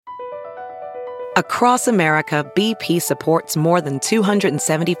Across America, BP supports more than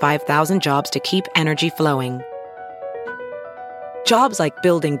 275,000 jobs to keep energy flowing. Jobs like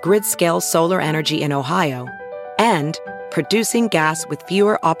building grid-scale solar energy in Ohio and producing gas with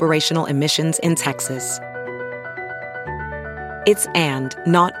fewer operational emissions in Texas. It's and,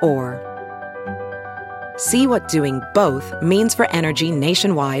 not or. See what doing both means for energy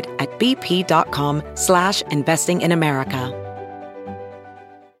nationwide at bp.com/investing in America.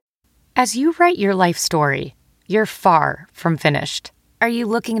 As you write your life story, you're far from finished. Are you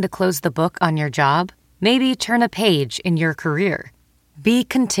looking to close the book on your job? Maybe turn a page in your career? Be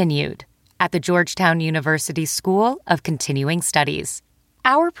continued at the Georgetown University School of Continuing Studies.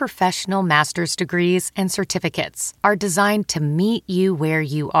 Our professional master's degrees and certificates are designed to meet you where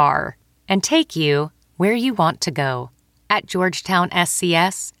you are and take you where you want to go. At Georgetown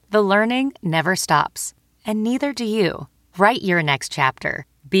SCS, the learning never stops, and neither do you. Write your next chapter.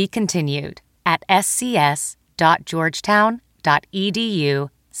 Be continued at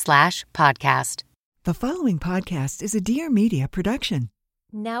scs.georgetown.edu/podcast. The following podcast is a Dear Media production.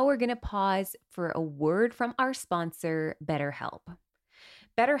 Now we're going to pause for a word from our sponsor, BetterHelp.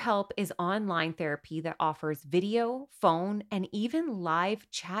 BetterHelp is online therapy that offers video, phone, and even live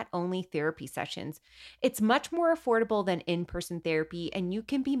chat-only therapy sessions. It's much more affordable than in-person therapy, and you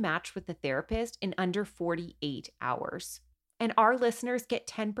can be matched with a therapist in under 48 hours. And our listeners get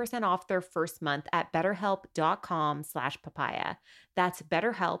 10% off their first month at betterhelp.com/papaya. That's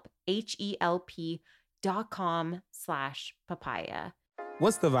BetterHelp, HELP.com/papaya.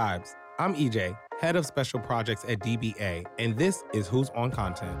 What's the vibes? I'm EJ, head of special projects at DBA, and this is Who's on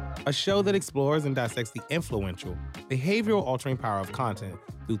Content, a show that explores and dissects the influential, behavioral-altering power of content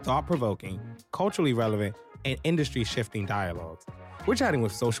through thought-provoking, culturally relevant, and industry-shifting dialogues. We're chatting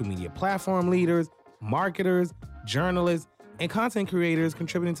with social media platform leaders, marketers, journalists, and content creators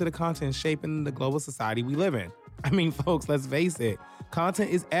contributing to the content shaping the global society we live in. I mean, folks, let's face it, content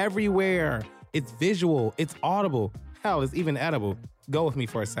is everywhere. It's visual, it's audible, hell, it's even edible. Go with me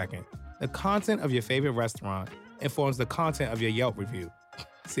for a second. The content of your favorite restaurant informs the content of your Yelp review.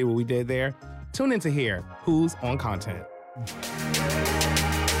 See what we did there? Tune in to hear Who's on Content.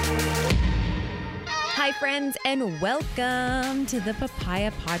 Hi, friends, and welcome to the Papaya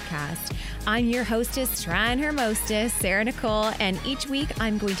Podcast. I'm your hostess, Shrine Hermostess, Sarah Nicole, and each week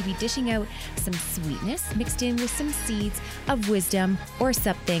I'm going to be dishing out some sweetness mixed in with some seeds of wisdom or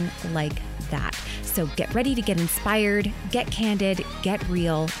something like that. So get ready to get inspired, get candid, get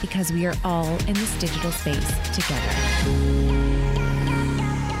real, because we are all in this digital space together.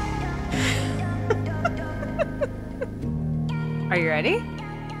 Are you ready?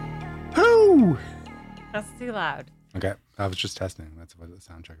 Who? That's too loud. Okay, I was just testing. That's what the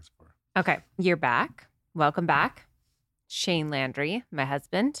sound check is for. Okay, you're back. Welcome back. Shane Landry, my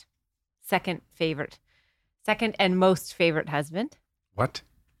husband. Second and most favorite husband. What?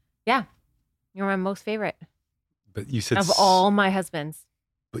 Yeah, you're my most favorite. But you said of all my husbands.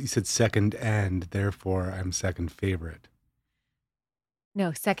 But you said second and, therefore I'm second favorite.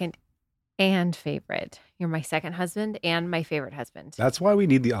 No, second and favorite. You're my second husband and my favorite husband. That's why we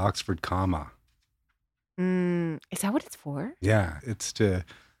need the Oxford comma. Is that what it's for? Yeah, it's to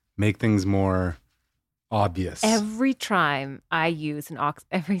make things more obvious. Every time I use an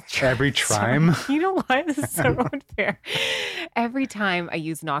Every time? Sorry, you know what? This is so unfair. Every time I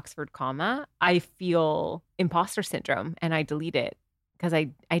use an Oxford comma, I feel imposter syndrome and I delete it because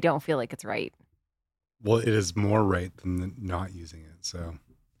I don't feel like it's right. Well, it is more right than not using it. So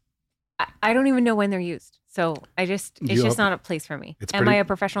I don't even know when they're used. So it's just not a place for me. Am I a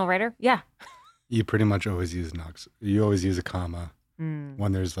professional writer? Yeah. You pretty much always use you always use a comma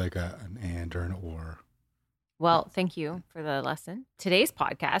when there's like an and or an or. Well, thank you for the lesson. Today's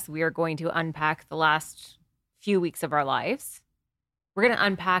podcast, we are going to unpack the last few weeks of our lives. We're going to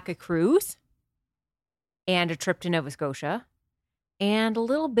unpack a cruise and a trip to Nova Scotia and a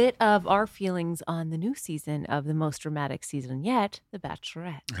little bit of our feelings on the new season of the most dramatic season yet, The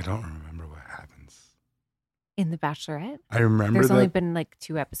Bachelorette. I don't remember what happens. In The Bachelorette? I remember There's only been like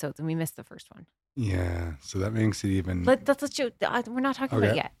 2 episodes and we missed the first one. Yeah, so that makes it even... We're not talking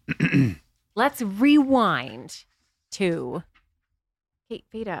about it yet. Let's rewind to Kate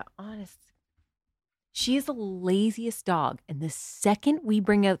Veda, honest. She is the laziest dog. And the second we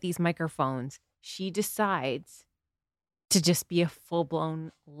bring out these microphones, she decides to just be a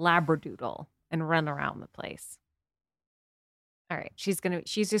full-blown labradoodle and run around the place. All right. She's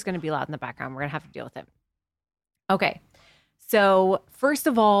just gonna be loud in the background. We're gonna have to deal with it. Okay. So first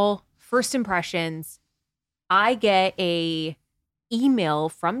of all, first impressions, I get a email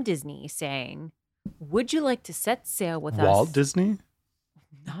from Disney saying, would you like to set sail with us? Walt Disney?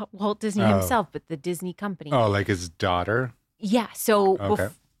 not Walt Disney himself, but the Disney company. Oh, like his daughter? Yeah. So, Okay.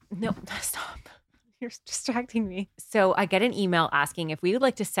 no, stop. You're distracting me. So I get an email asking if we would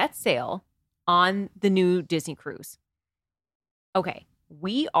like to set sail on the new Disney cruise. Okay.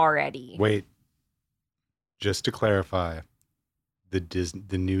 We already. Wait. Just to clarify,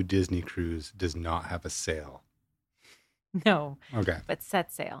 the new Disney cruise does not have a sail. No. Okay. But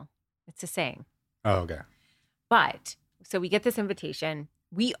set sail. It's a saying. Oh, okay. But so we get this invitation.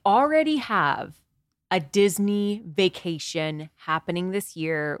 We already have a Disney vacation happening this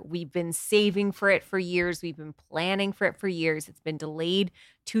year. We've been saving for it for years. We've been planning for it for years. It's been delayed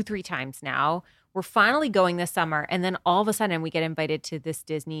 2-3 times now. We're finally going this summer. And then all of a sudden we get invited to this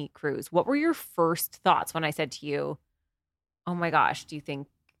Disney cruise. What were your first thoughts when I said to you, oh my gosh, do you think,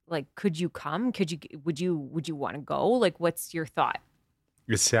 like, could you come? Would you want to go? Like, what's your thought?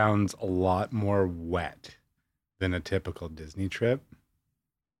 It sounds a lot more wet than a typical Disney trip,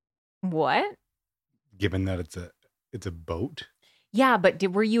 What? given that it's a boat. Yeah, but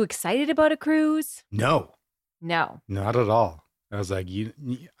were you excited about a cruise? No, No. not at all. I was like, you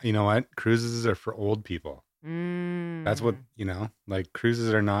know what? Cruises are for old people. Mm. That's what, like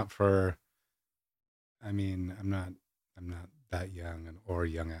cruises are not for, I mean, I'm not that young or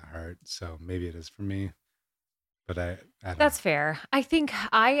young at heart. So maybe it is for me, but I don't That's know. fair. I think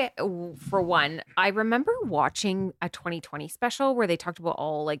for one, I remember watching a 2020 special where they talked about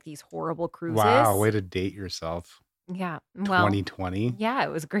all like these horrible cruises. Wow. Way to date yourself. Yeah. Well, 2020. yeah, it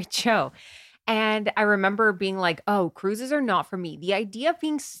was a great show. And I remember being like, oh, cruises are not for me. The idea of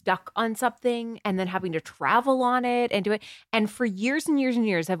being stuck on something and then having to travel on it and do it. And for years and years and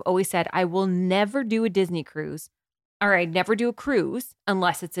years, I've always said, I will never do a Disney cruise, or I'd never do a cruise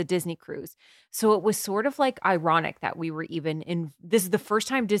unless it's a Disney cruise. So it was sort of like ironic that we were even in, this is the first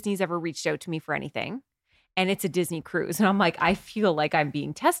time Disney's ever reached out to me for anything. And it's a Disney cruise. And I'm like, I feel like I'm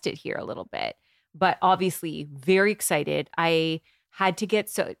being tested here a little bit, but obviously very excited. I had to get,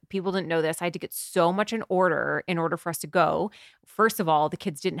 so people didn't know this, I had to get so much in order for us to go. First of all, the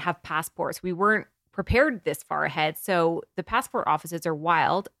kids didn't have passports. We weren't prepared this far ahead. So the passport offices are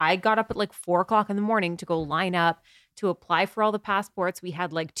wild. I got up at like 4:00 in the morning to go line up to apply for all the passports. We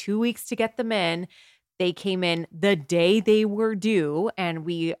had like 2 weeks to get them in. They came in the day they were due, and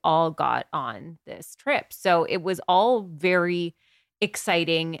we all got on this trip. So it was all very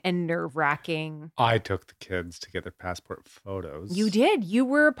exciting and nerve-wracking. I took the kids to get their passport photos. You did. You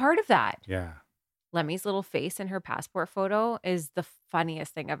were a part of that. Yeah. Lemmy's little face in her passport photo is the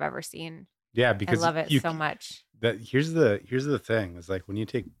funniest thing I've ever seen. Yeah, I because love it so much. here's the thing is like when you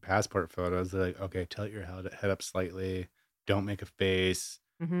take passport photos, they're like, okay, tilt your head up slightly, don't make a face,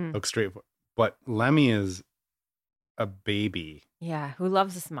 Mhm. look straight. But Lemmy is a baby, Yeah, who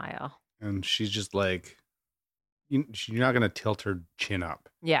loves a smile? and she's just like, you're not gonna tilt her chin up.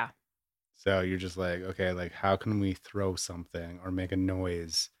 Yeah. So you're just like, okay, like how can we throw something or make a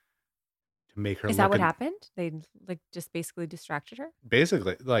noise to make her Is look that what in- happened? They like just basically distracted her?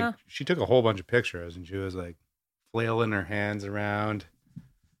 Basically, like Huh. she took a whole bunch of pictures and she was like flailing her hands around.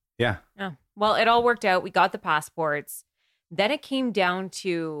 Yeah. Yeah. Well, it all worked out. We got the passports. Then it came down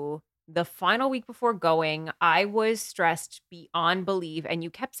to the final week before going. I was stressed beyond belief. And you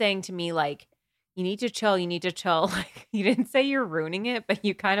kept saying to me, like, you need to chill. You need to chill. Like, you didn't say you're ruining it, but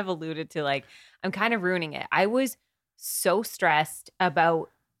you kind of alluded to, like, I'm kind of ruining it. I was so stressed about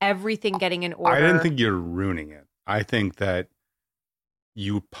everything getting in order. I didn't think you're ruining it. I think that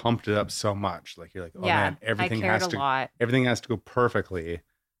you pumped it up so much. Like you're like, oh man, everything I cared has a to lot. everything has to go perfectly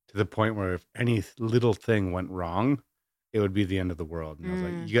to the point where if any little thing went wrong, it would be the end of the world. And I was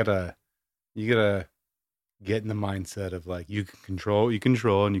like, you gotta get in the mindset of like you control,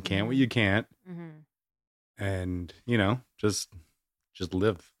 and you can't what you can't. Mhm. And just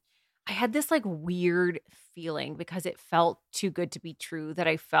live. I had this like weird feeling because it felt too good to be true that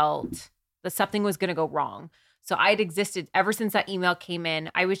I felt that something was going to go wrong. So I had existed ever since that email came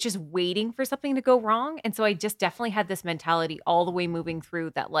in. I was just waiting for something to go wrong. And so I just definitely had this mentality all the way moving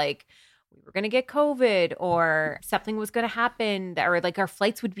through that like we were going to get COVID or something was going to happen or like our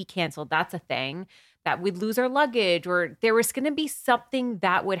flights would be canceled. That's a thing. That we'd lose our luggage or there was going to be something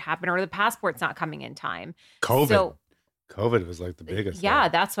that would happen or the passport's not coming in time. COVID was like the biggest. Yeah,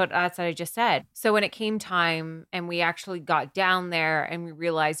 thing. that's what I just said. So when it came time and we actually got down there and we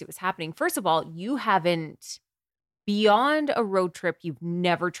realized it was happening, first of all, you haven't, beyond a road trip, you've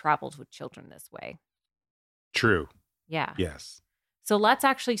never traveled with children this way. True. Yeah. Yes. So let's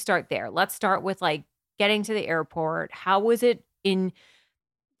actually start there. Let's start with like getting to the airport. How was it in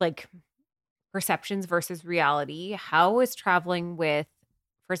like perceptions versus reality? How was traveling with,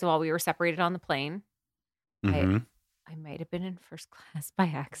 first of all, we were separated on the plane. Mm-hmm. I I might have been in first class by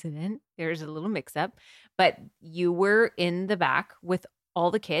accident. There's a little mix up, but you were in the back with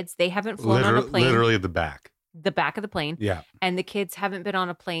all the kids. They haven't flown on a plane. Literally the back of the plane. Yeah. And the kids haven't been on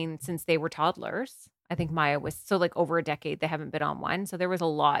a plane since they were toddlers. I think Maya was, so like over a decade, they haven't been on one. So there was a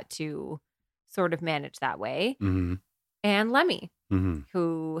lot to sort of manage that way. Mm-hmm. And Lemmy,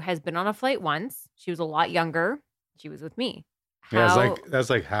 who has been on a flight once. She was a lot younger. She was with me. That's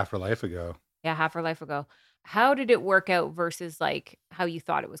like half her life ago. Yeah, half her life ago. How did it work out versus like how you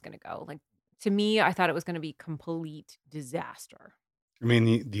thought it was going to go? Like to me, I thought it was going to be complete disaster. I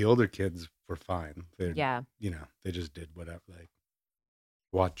mean, the older kids were fine. They, Yeah. They just did whatever, like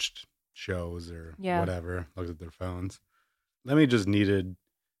watched shows or whatever, looked at their phones. Lemmy just needed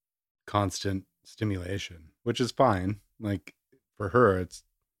constant stimulation, which is fine. Like for her, it's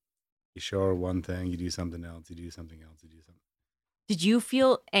you show her one thing, you do something else, you do something else, you do something. Did you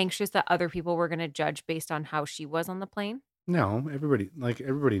feel anxious that other people were going to judge based on how she was on the plane? No, everybody,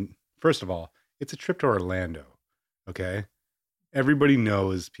 first of all, it's a trip to Orlando. Okay. Everybody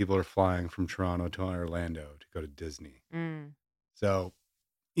knows people are flying from Toronto to Orlando to go to Disney. So,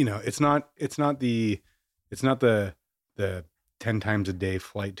 it's not the 10 times a day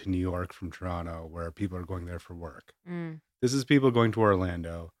flight to New York from Toronto where people are going there for work. This is people going to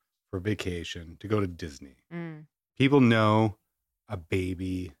Orlando for vacation to go to Disney. People know a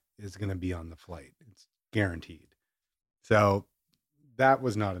baby is going to be on the flight. It's guaranteed. So that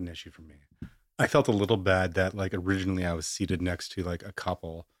was not an issue for me. I felt a little bad that like originally I was seated next to like a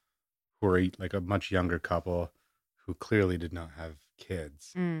couple who are like a much younger couple who clearly did not have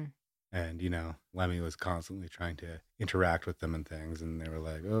kids. And, Lemmy was constantly trying to interact with them and things. And they were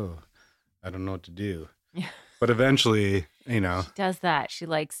like, oh, I don't know what to do. Yeah. But eventually, She does that. She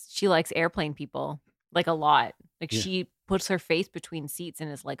likes airplane people like a lot. Like she puts her face between seats and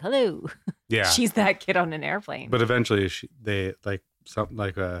is like, hello. Yeah. She's that kid on an airplane. But eventually a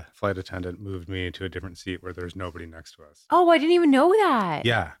flight attendant moved me to a different seat where there's nobody next to us. Oh, I didn't even know that.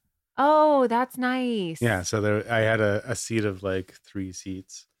 Yeah. Oh, that's nice. Yeah. So I had a seat of like 3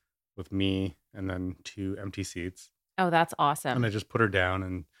 seats with me and then 2 empty seats. Oh, that's awesome. And I just put her down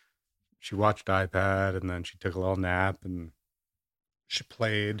and she watched iPad and then she took a little nap and she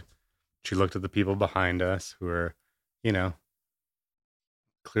played. She looked at the people behind us who were,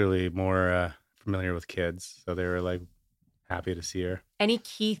 clearly more familiar with kids. So they were like happy to see her. Any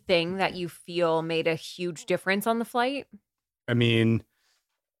key thing that you feel made a huge difference on the flight? I mean,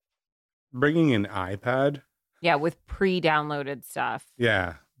 bringing an iPad. Yeah, with pre-downloaded stuff.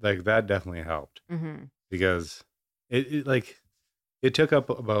 Yeah, like that definitely helped because it took up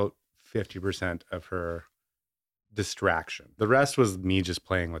about 50% of her distraction. The rest was me just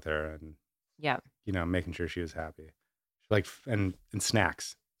playing with her and making sure she was happy. Like and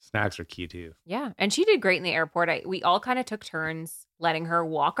snacks. Snacks are key too. Yeah, and she did great in the airport. We all kind of took turns letting her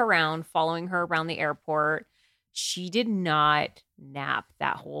walk around, following her around the airport. She did not nap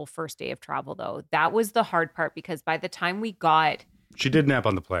that whole first day of travel, though. That was the hard part because by the time we got... She did nap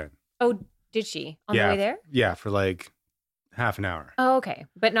on the plane. Oh, did she? On the way there? Yeah, for like half an hour. Oh, okay.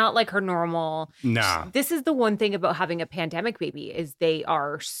 But not like her normal... Nah. This is the one thing about having a pandemic baby is they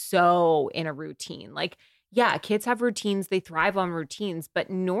are so in a routine. Like, yeah, kids have routines. They thrive on routines. But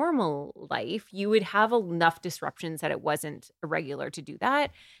normal life, you would have enough disruptions that it wasn't irregular to do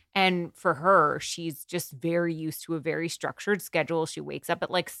that. And for her, she's just very used to a very structured schedule. She wakes up at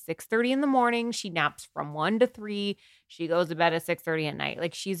like 6:30 in the morning. She naps from 1 to 3. She goes to bed at 6:30 at night.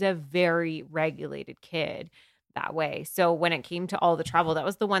 Like she's a very regulated kid that way. So when it came to all the travel, that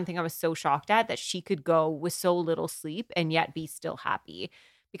was the one thing I was so shocked at, that she could go with so little sleep and yet be still happy.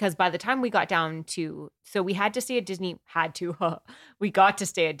 Because by the time we got down to, so we had to stay at Disney, we got to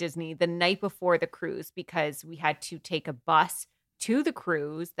stay at Disney the night before the cruise because we had to take a bus to the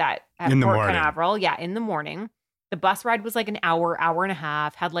cruise that at Port Canaveral. Yeah, in the morning. The bus ride was like an hour and a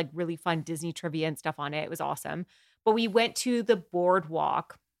half, had like really fun Disney trivia and stuff on it. It was awesome. But we went to the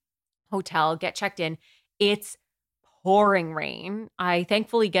Boardwalk Hotel, get checked in. It's pouring rain. I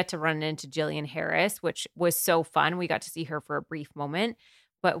thankfully get to run into Jillian Harris, which was so fun. We got to see her for a brief moment.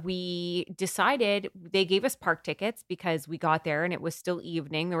 But we decided, they gave us park tickets because we got there and it was still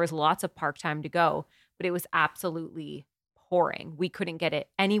evening. There was lots of park time to go, but it was absolutely pouring. We couldn't get it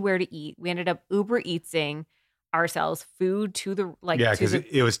anywhere to eat. We ended up Uber Eatsing ourselves food to the because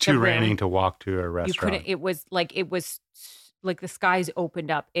it was too raining to walk to a restaurant. You couldn't. It was like the skies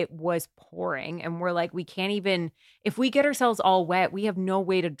opened up. It was pouring, and we're like, we can't even. If we get ourselves all wet, we have no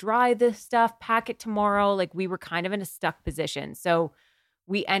way to dry this stuff, pack it tomorrow. Like we were kind of in a stuck position. So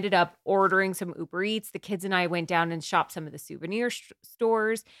we ended up ordering some Uber Eats. The kids and I went down and shopped some of the souvenir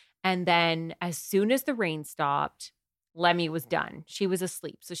stores, and then as soon as the rain stopped, Lemmy was done. She was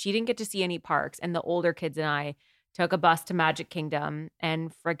asleep. So she didn't get to see any parks. And the older kids and I took a bus to Magic Kingdom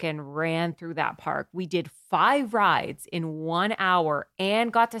and freaking ran through that park. We did 5 rides in 1 hour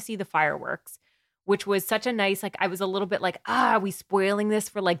and got to see the fireworks, which was such a nice, like, I was a little bit like, are we spoiling this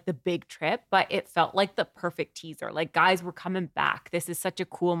for like the big trip? But it felt like the perfect teaser. Like, guys, we're coming back. This is such a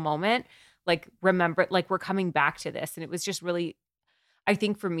cool moment. Like, remember, like, we're coming back to this. And it was just really, I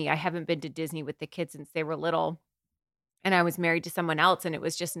think for me, I haven't been to Disney with the kids since they were little. And I was married to someone else. And it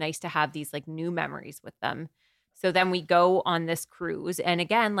was just nice to have these like new memories with them. So then we go on this cruise. And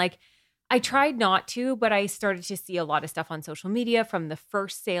again, like, I tried not to, but I started to see a lot of stuff on social media from the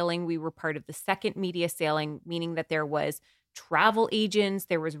first sailing. We were part of the second media sailing, meaning that there was travel agents,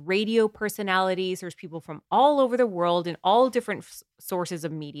 there was radio personalities, there's people from all over the world and all different sources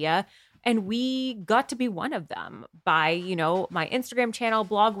of media. And we got to be one of them by, you know, my Instagram channel,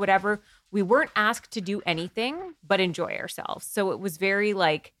 blog, whatever. We weren't asked to do anything but enjoy ourselves. So it was very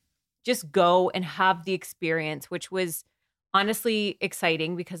like, just go and have the experience, which was honestly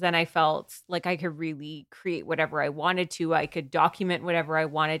exciting because then I felt like I could really create whatever I wanted to. I could document whatever I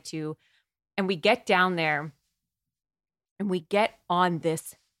wanted to. And we get down there and we get on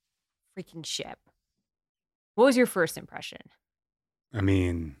this freaking ship. What was your first impression? I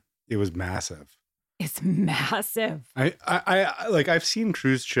mean, it was massive. It's massive. I like, I've seen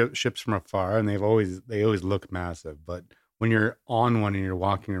cruise ships from afar and they always look massive, but when you're on one and you're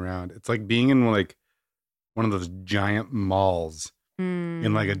walking around, it's like being in like one of those giant malls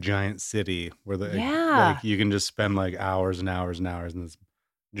in like a giant city where like you can just spend like hours and hours and hours in this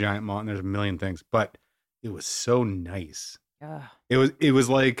giant mall and there's a million things, but it was so nice. It was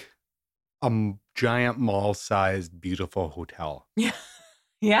like a giant mall sized beautiful hotel. Yeah.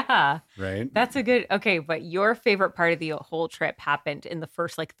 Yeah. Right. That's a good, okay. But your favorite part of the whole trip happened in the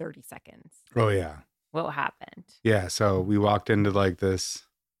first like 30 seconds. Oh yeah. What happened? Yeah. So we walked into like this,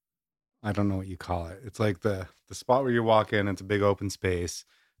 I don't know what you call it. It's like the spot where you walk in, it's a big open space.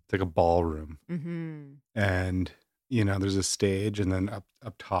 It's like a ballroom. Mm-hmm. And, you know, there's a stage and then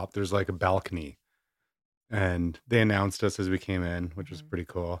up top, there's like a balcony. And they announced us as we came in, which was pretty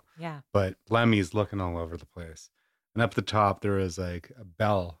cool. Yeah. But Lemmy's looking all over the place. And up the top, there was like a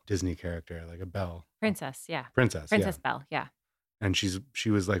Belle Disney character, like a Belle. Princess, yeah. Princess Belle, yeah. And she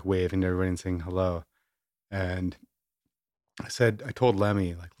was like waving to everybody and saying hello. And I told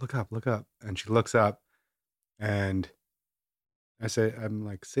Lemmy, like, look up. And she looks up and I'm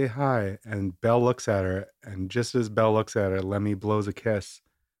like, say hi. And Belle looks at her. And just as Belle looks at her, Lemmy blows a kiss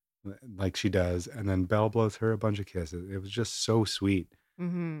like she does. And then Belle blows her a bunch of kisses. It was just so sweet.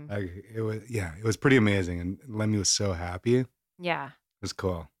 Mm-hmm. Like it was pretty amazing. And Lemmy was so happy. Yeah. It was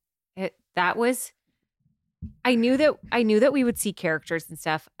cool. I knew that we would see characters and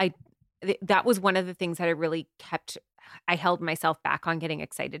stuff. That was one of the things that I held myself back on getting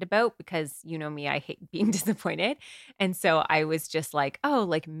excited about because you know me, I hate being disappointed. And so I was just like, oh,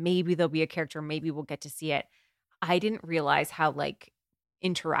 like maybe there'll be a character, maybe we'll get to see it. I didn't realize how like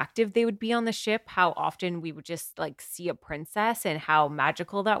interactive they would be on the ship, how often we would just like see a princess and how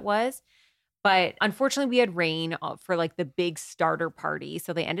magical that was. But unfortunately, we had rain for like the big starter party.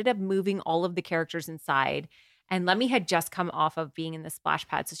 So they ended up moving all of the characters inside. And Lemmy had just come off of being in the splash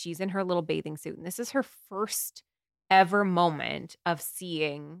pad. So she's in her little bathing suit. And this is her first ever moment of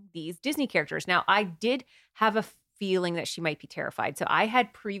seeing these Disney characters. Now, I did have a feeling that she might be terrified. So I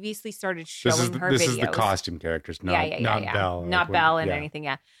had previously started showing her videos. This is the costume characters, not Belle. Not Belle and anything,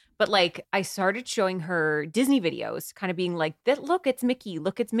 yeah. But like I started showing her Disney videos, kind of being like, look, it's Mickey,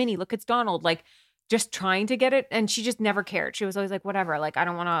 look, it's Minnie, look, it's Donald, like just trying to get it. And she just never cared. She was always like, whatever, like, I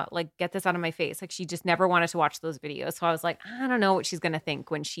don't want to like get this out of my face. Like she just never wanted to watch those videos. So I was like, I don't know what she's going to think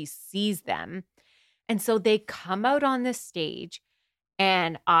when she sees them. And so they come out on this stage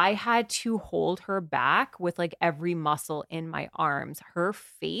and I had to hold her back with like every muscle in my arms. Her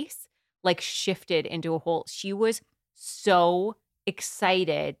face like shifted into a whole, she was so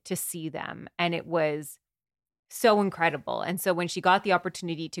excited to see them. And it was so incredible. And so when she got the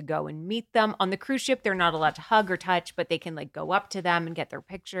opportunity to go and meet them on the cruise ship, they're not allowed to hug or touch, but they can like go up to them and get their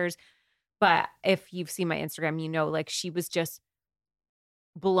pictures. But if you've seen my Instagram, you know, like she was just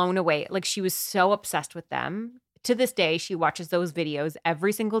blown away. Like she was so obsessed with them. To this day, she watches those videos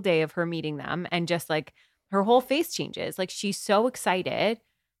every single day of her meeting them. And just like her whole face changes. Like she's so excited.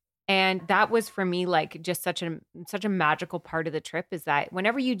 And that was for me, like just such a magical part of the trip is that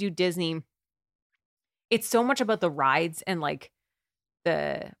whenever you do Disney, it's so much about the rides and like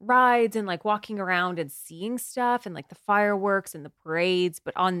walking around and seeing stuff and like the fireworks and the parades.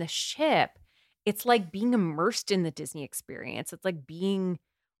 But on the ship, it's like being immersed in the Disney experience. It's like being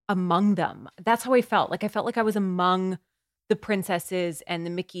among them. That's how I felt. Like I felt like I was among the princesses and the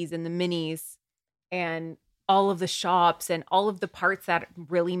Mickeys and the Minnies and all of the shops and all of the parts that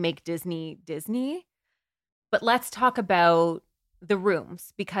really make Disney Disney. But let's talk about the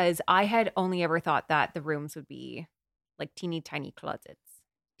rooms, because I had only ever thought that the rooms would be like teeny tiny closets.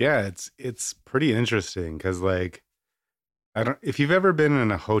 Yeah, it's pretty interesting because like if you've ever been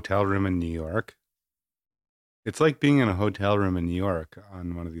in a hotel room in New York, it's like being in a hotel room in New York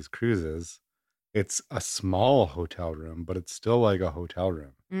on one of these cruises. It's a small hotel room, but it's still like a hotel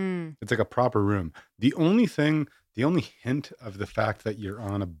room. It's like a proper room. The only hint of the fact that you're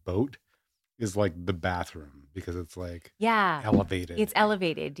on a boat is like the bathroom, because it's like elevated. It's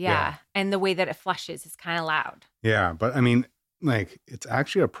elevated, yeah. And the way that it flushes is kind of loud. Yeah, but I mean, like it's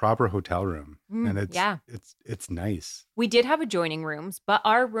actually a proper hotel room, and it's nice. We did have adjoining rooms, but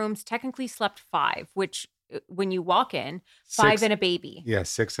our rooms technically slept 5, which when you walk in, 5 and a baby. Yeah,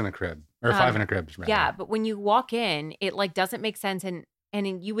 6 in a crib, or 5 in a crib. Rather. Yeah, but when you walk in, it like doesn't make sense, and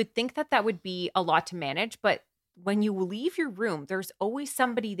you would think that would be a lot to manage, but when you leave your room, there's always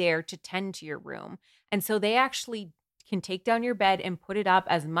somebody there to tend to your room, and so they actually can take down your bed and put it up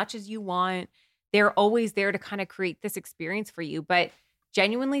as much as you want. They're always there to kind of create this experience for you, but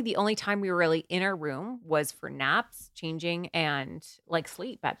genuinely, the only time we were really in our room was for naps, changing, and like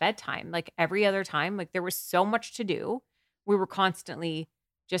sleep at bedtime. Like every other time, like there was so much to do. We were constantly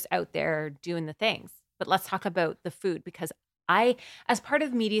just out there doing the things. But let's talk about the food, because as part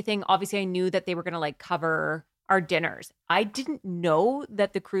of the media thing, obviously I knew that they were going to like cover our dinners. I didn't know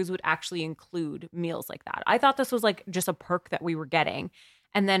that the cruise would actually include meals like that. I thought this was like just a perk that we were getting.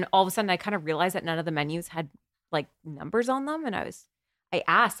 And then all of a sudden I kind of realized that none of the menus had like numbers on them. And I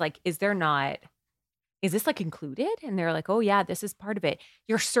asked, like, is this like included? And they're like, oh yeah, this is part of it.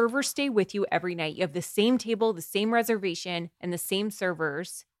 Your servers stay with you every night. You have the same table, the same reservation, and the same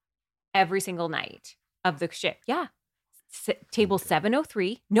servers every single night of the ship. Yeah. Table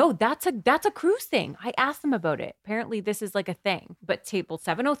 703. No, that's a cruise thing. I asked them about it. Apparently this is like a thing. But table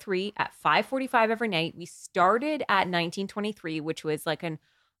 703 at 5:45 every night. We started at 1923, which was like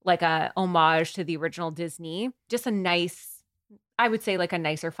a homage to the original Disney. Just a nice, I would say like a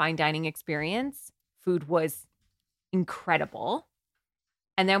nicer fine dining experience. Food was incredible.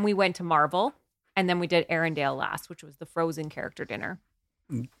 And then we went to Marvel, and then we did Arendelle last, which was the Frozen character dinner.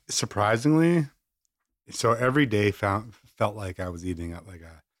 Surprisingly, so every day felt like I was eating at like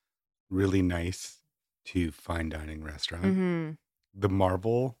a really nice to fine dining restaurant. Mm-hmm. The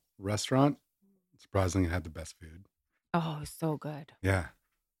Marvel restaurant, surprisingly, had the best food. Oh, it was so good. Yeah.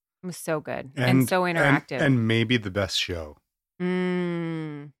 It was so good and so interactive. And maybe the best show.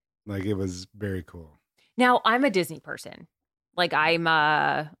 Like it was very cool. Now, I'm a Disney person. Like I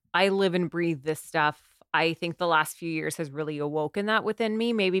live and breathe this stuff. I think the last few years has really awoken that within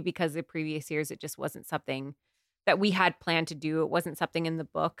me, maybe because the previous years, it just wasn't something that we had planned to do. It wasn't something in the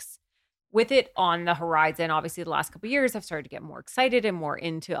books. With it on the horizon, obviously the last couple of years, I've started to get more excited and more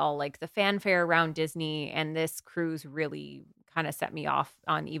into all like the fanfare around Disney. And this cruise really kind of set me off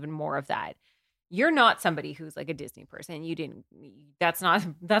on even more of that. You're not somebody who's like a Disney person. That's not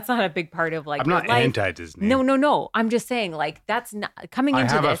a big part of like I'm not life. Anti-Disney. No. I'm just saying like that's not coming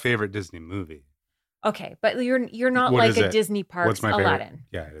into this. I have a favorite Disney movie. Okay, but you're not what like a Disney parks. What's my Aladdin.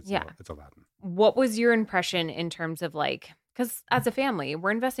 Favorite? Yeah, it's Aladdin. What was your impression in terms of like, because as a family, we're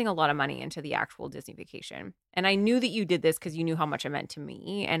investing a lot of money into the actual Disney vacation. And I knew that you did this because you knew how much it meant to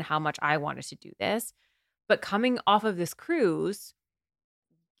me and how much I wanted to do this. But coming off of this cruise,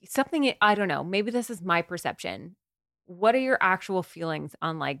 I don't know, maybe this is my perception. What are your actual feelings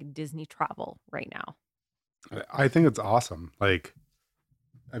on like Disney travel right now? I think it's awesome. Like,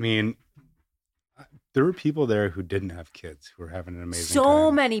 I mean, there were people there who didn't have kids who were having an amazing time.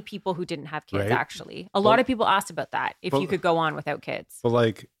 So many people who didn't have kids, right? Actually. A lot of people asked about that, if you could go on without kids.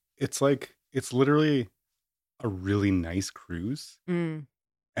 But it's literally a really nice cruise.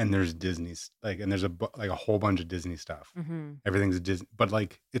 And there's Disney's and there's a whole bunch of Disney stuff. Mm-hmm. Everything's Disney, but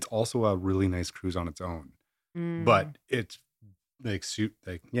like it's also a really nice cruise on its own. But it's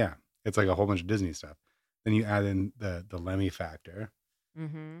it's like a whole bunch of Disney stuff. Then you add in the Lemmy factor,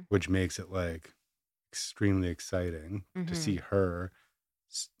 which makes it like extremely exciting to see her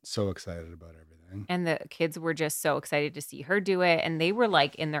so excited about everything. And the kids were just so excited to see her do it. And they were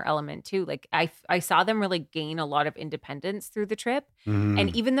like in their element too. Like I saw them really gain a lot of independence through the trip.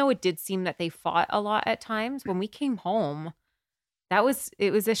 And even though it did seem that they fought a lot at times, when we came home,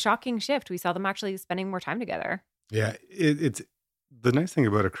 it was a shocking shift. We saw them actually spending more time together. Yeah. It's the nice thing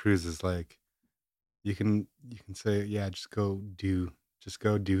about a cruise is like, you can say, yeah, just go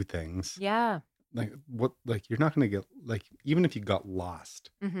do things. Yeah. Like what, like you're not going to get like, even if you got lost,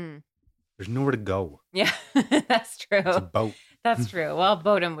 there's There's nowhere to go. Yeah, that's true. It's a boat. That's true. Well,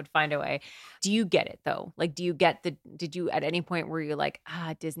 Bodum would find a way. Do you get it though? Like, did you at any point where you're like,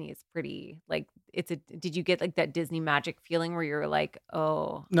 Disney is pretty, like did you get like that Disney magic feeling where you're like,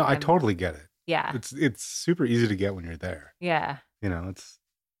 oh. No, I totally get it. Yeah. It's super easy to get when you're there. Yeah. You know,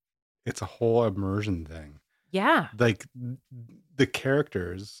 it's a whole immersion thing. Yeah. Like the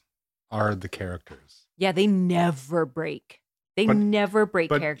characters are the characters. Yeah, they never break. They never break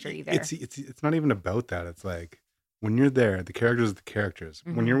character either. It's not even about that. It's like when you're there, the characters are the characters.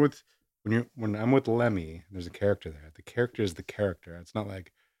 Mm-hmm. When I'm with Lemmy, there's a character there. The character is the character. It's not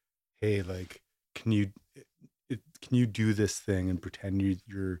like, hey, like, can you do this thing and pretend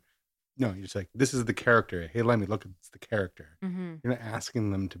you're no, you're just like, this is the character. Hey, Lemmy, look, it's the character. Mm-hmm. You're not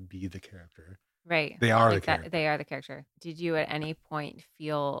asking them to be the character. Right. They are like the character. They are the character. Did you at any point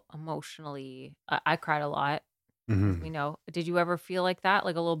feel emotionally, I cried a lot. Mm-hmm. We know. Did you ever feel like that?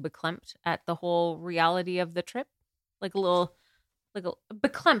 Like a little beklempt at the whole reality of the trip? Like a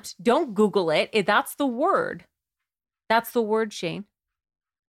beklempt. Don't Google it. That's the word. That's the word, Shane.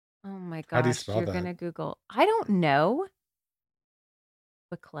 Oh my gosh. How do you spell that? Going to Google. I don't know.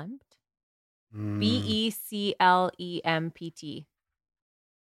 Beklempt? BECLEMPT.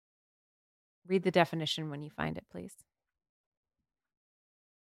 Read the definition when you find it, please.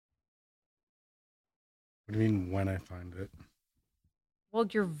 What do you mean when I find it? Well,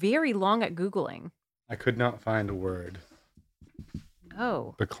 you're very long at Googling. I could not find a word.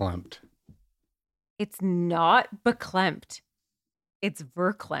 Oh. Beklempt. It's not beklempt. It's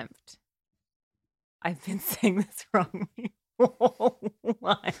verklempt. I've been saying this wrong my whole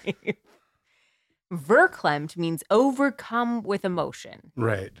life. Verklempt means overcome with emotion.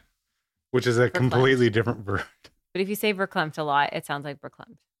 Right. Which is a completely different word. But if you say verklempt a lot, it sounds like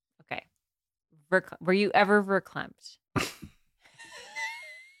verklempt. Okay. Were you ever verklempt?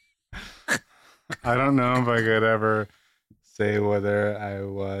 I don't know if I could ever say whether I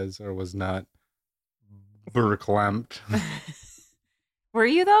was or was not verklempt. Were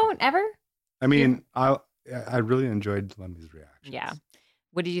you though? Ever? I mean, I really enjoyed Lemmy's reaction. Yeah.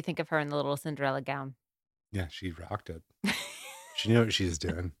 What did you think of her in the little Cinderella gown? Yeah, she rocked it. She knew what she was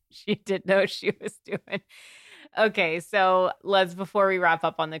doing. She did know what she was doing. Okay, so before we wrap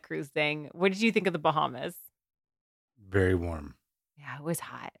up on the cruise thing, what did you think of the Bahamas? Very warm. Yeah, it was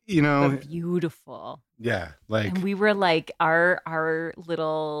hot. You know, but beautiful. Yeah, like, and we were like, our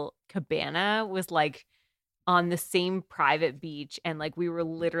little cabana was like on the same private beach, and like we were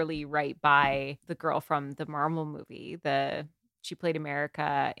literally right by the girl from the Marvel movie. She played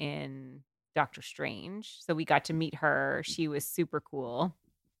America in Doctor Strange, so we got to meet her. She was super cool.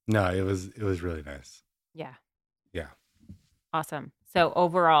 No, it was really nice. Yeah. Yeah. Awesome. So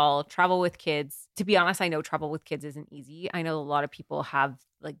overall, travel with kids. To be honest, I know travel with kids isn't easy. I know a lot of people have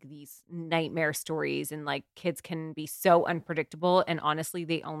like these nightmare stories, and like kids can be so unpredictable, and honestly,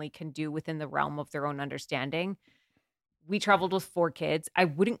 they only can do within the realm of their own understanding. We traveled with 4 kids. I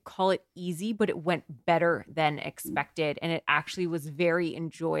wouldn't call it easy, but it went better than expected. And it actually was very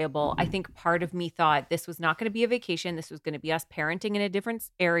enjoyable. I think part of me thought this was not going to be a vacation. This was going to be us parenting in a different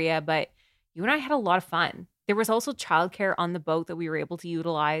area. But you and I had a lot of fun. There was also childcare on the boat that we were able to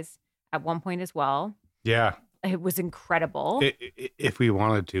utilize at one point as well. Yeah. It was incredible. If we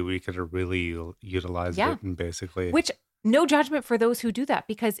wanted to, we could have really utilized it and basically. Which, no judgment for those who do that,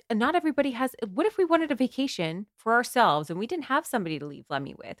 because not everybody has. What if we wanted a vacation for ourselves and we didn't have somebody to leave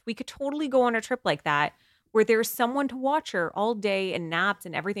Lemmy with? We could totally go on a trip like that where there's someone to watch her all day and naps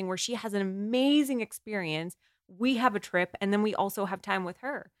and everything, where she has an amazing experience. We have a trip, and then we also have time with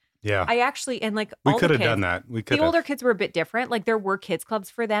her. Yeah. I actually, and like we all could the have kids, done that. We could. The older kids were a bit different. Like there were kids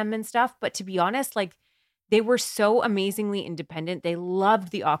clubs for them and stuff. But to be honest, like they were so amazingly independent. They loved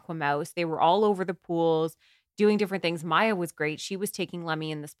the Aqua Mouse. They were all over the pools, doing different things. Maya was great. She was taking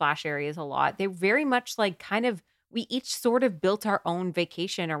Lemmy in the splash areas a lot. They very much like kind of, we each sort of built our own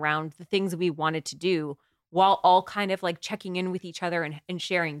vacation around the things we wanted to do, while all kind of like checking in with each other and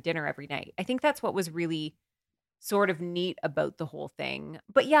sharing dinner every night. I think that's what was really sort of neat about the whole thing.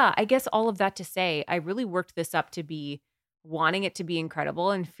 But yeah, I guess all of that to say, I really worked this up to be wanting it to be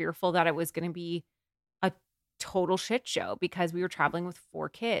incredible and fearful that it was going to be a total shit show because we were traveling with 4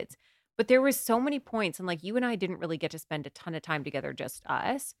 kids. But there was so many points, and like you and I didn't really get to spend a ton of time together, just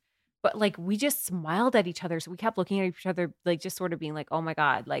us. But like we just smiled at each other. So we kept looking at each other, like just sort of being like, oh my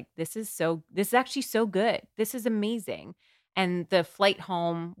God, like this is actually so good. This is amazing. And the flight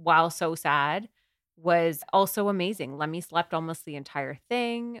home, while so sad, was also amazing. Lemmy slept almost the entire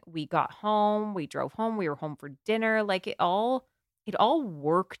thing. We got home, we drove home, we were home for dinner. Like it all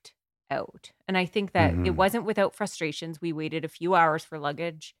worked out. And I think that it wasn't without frustrations. We waited a few hours for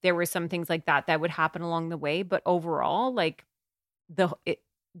luggage. There were some things like that would happen along the way. But overall, like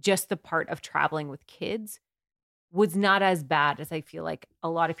just the part of traveling with kids was not as bad as I feel like a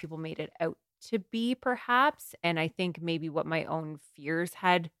lot of people made it out to be, perhaps. And I think maybe what my own fears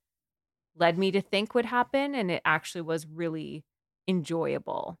had led me to think would happen. And it actually was really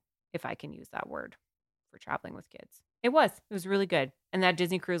enjoyable, if I can use that word, for traveling with kids. It was really good. And that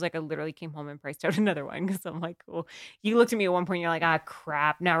Disney cruise, like I literally came home and priced out another one because I'm like, cool. You looked at me at one point and you're like, ah,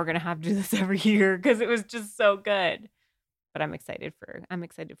 crap. Now we're going to have to do this every year because it was just so good. But I'm excited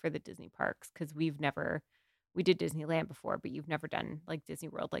for the Disney parks because we did Disneyland before, but you've never done like Disney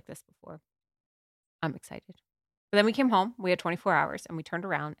World like this before. I'm excited. But then we came home. We had 24 hours and we turned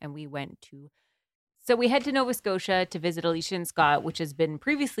around and we head to Nova Scotia to visit Alicia and Scott, which has been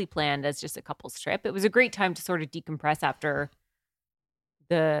previously planned as just a couple's trip. It was a great time to sort of decompress after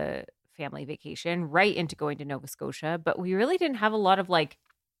the family vacation right into going to Nova Scotia. But we really didn't have a lot of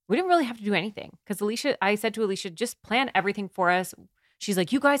we didn't really have to do anything because I said to Alicia, just plan everything for us. She's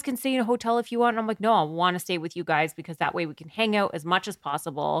like, you guys can stay in a hotel if you want. And I'm like, no, I want to stay with you guys because that way we can hang out as much as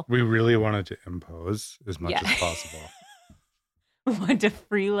possible. We really wanted to impose as much as possible. We wanted to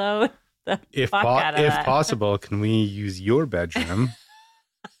freeload the fuck out of if that. possible, can we use your bedroom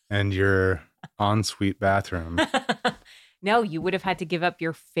and your ensuite bathroom? No, you would have had to give up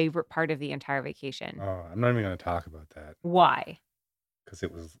your favorite part of the entire vacation. Oh, I'm not even going to talk about that. Why? Because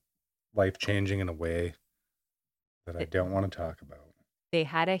it was life-changing in a way that I don't want to talk about. They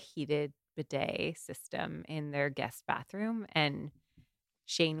had a heated bidet system in their guest bathroom, and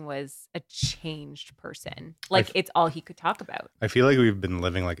Shane was a changed person. It's all he could talk about. I feel like we've been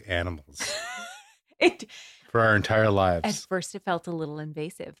living like animals for our entire lives. At first, it felt a little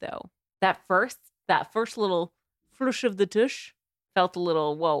invasive, though. That first little flush of the tush felt a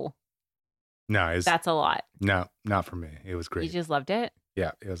little, whoa. No, that's a lot. No, not for me. It was great. You just loved it?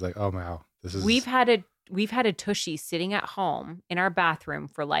 Yeah, it was like, oh wow, this is. We've had a tushy sitting at home in our bathroom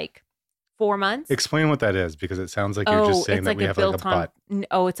for 4 months. Explain what that is, because it sounds like you're just saying that we have like a butt.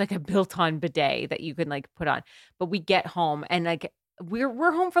 Oh, it's like a built-on bidet that you can put on. But we get home and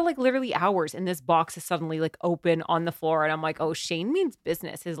we're home for literally hours, and this box is suddenly open on the floor, and I'm like, oh, Shane means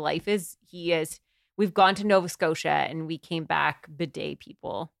business. His life is We've gone to Nova Scotia and we came back bidet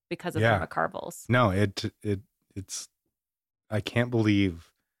people because of the McCarvels. No, it's I can't believe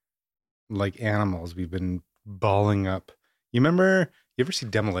like animals we've been balling up. You ever see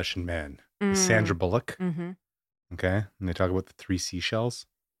Demolition Man? Sandra Bullock? Mm-hmm. Okay. And they talk about the 3 seashells.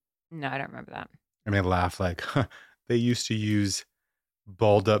 No, I don't remember that. And they laugh like, they used to use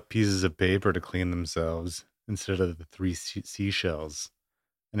balled up pieces of paper to clean themselves instead of the 3 seashells.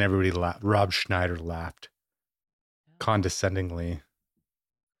 And everybody laughed. Rob Schneider laughed condescendingly.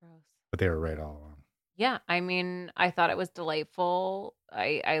 Gross. But they were right all along. Yeah, I mean, I thought it was delightful.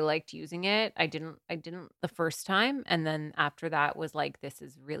 I liked using it. I didn't the first time, and then after that was this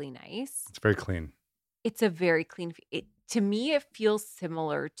is really nice. It's very clean. It's a very clean. To me, it feels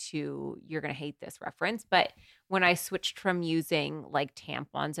similar to, you're gonna hate this reference, but when I switched from using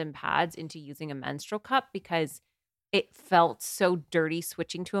tampons and pads into using a menstrual cup, because it felt so dirty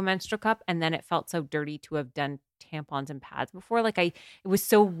switching to a menstrual cup, and then it felt so dirty to have done tampons and pads before. It was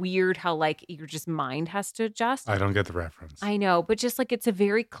so weird how your just mind has to adjust. I don't get the reference. I know, but just it's a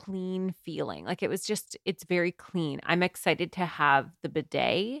very clean feeling. It's very clean. I'm excited to have the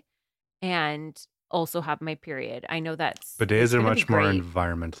bidet and also have my period. I know bidets are much more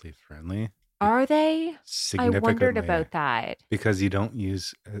environmentally friendly. Are they? Significantly. I wondered about that. Because you don't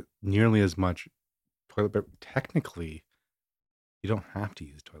use nearly as much toilet paper. Technically, you don't have to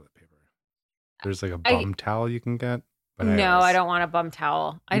use toilet paper. There's a bum towel you can get. But no, I don't want a bum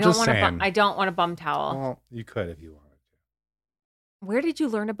towel. I don't want a bum towel. Well, you could if you wanted to. Where did you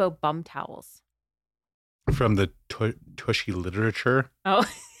learn about bum towels? From the tushy literature. Oh,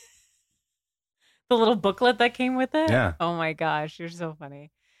 the little booklet that came with it? Yeah. Oh my gosh, you're so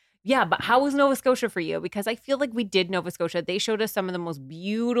funny. Yeah, but how was Nova Scotia for you? Because I feel like we did Nova Scotia. They showed us some of the most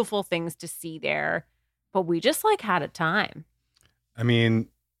beautiful things to see there, but we just had a time. I mean,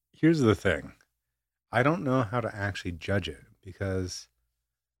 here's the thing. I don't know how to actually judge it because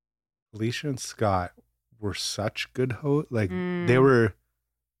Alicia and Scott were such good hosts. They were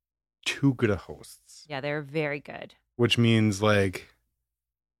too good of hosts. Yeah, they were very good. Which means they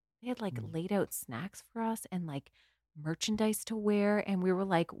had laid out snacks for us and merchandise to wear, and we were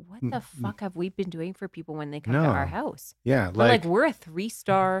like, what the fuck have we been doing for people when they come to our house? Yeah, we're a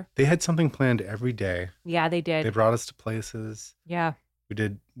 3-star. They had something planned every day. Yeah, they did. They brought us to places. Yeah.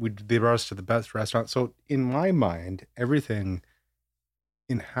 They brought us to the best restaurant. So in my mind, everything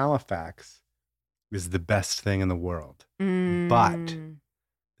in Halifax is the best thing in the world. But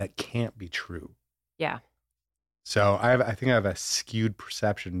that can't be true. Yeah. So I think I have a skewed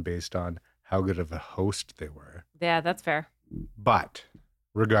perception based on how good of a host they were. Yeah, that's fair. But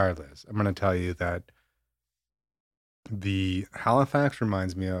regardless, I'm going to tell you that the Halifax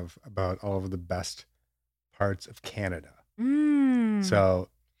reminds me of about all of the best parts of Canada. So,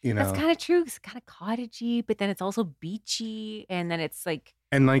 you know, that's kind of true. It's kind of cottagey, but then it's also beachy, and then it's like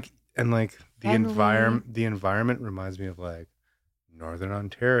and the friendly. the environment reminds me of like Northern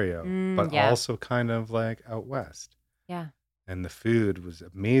Ontario, but yeah. also kind of like out west. Yeah. And the food was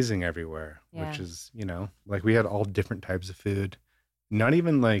amazing everywhere, Yeah. which is, you know, like we had all different types of food. Not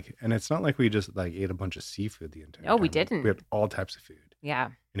even like, and it's not like we just like ate a bunch of seafood the entire time. No, we didn't. We had all types of food. Yeah.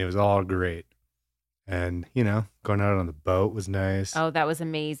 And it was all great. And, you know, going out on the boat was nice. Oh, that was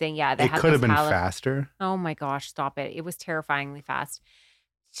amazing. Yeah. It could have been faster. Oh my gosh, stop it. It was terrifyingly fast.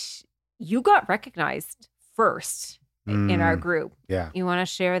 You got recognized first in our group. Yeah. You want to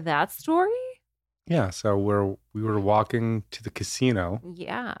share that story? Yeah. So we were walking to the casino.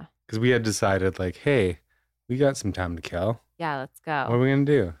 Yeah. Because we had decided like, hey, we got some time to kill. Yeah, let's go. What are we going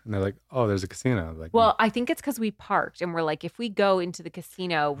to do? And they're like, oh, there's a casino. Like, well, I think it's because we parked and we're like, if we go into the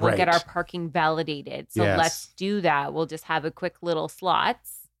casino, we'll get our parking validated. So let's do that. We'll just have a quick little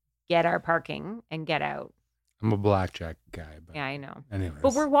slots, get our parking and get out. I'm a blackjack guy. But yeah, I know. Anyways.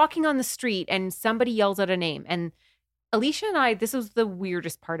 But we're walking on the street and somebody yells out a name. And Alicia and I, this was the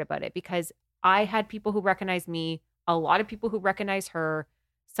weirdest part about it because I had people who recognized me, a lot of people who recognized her,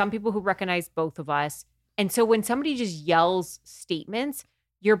 some people who recognized both of us. And so when somebody just yells statements,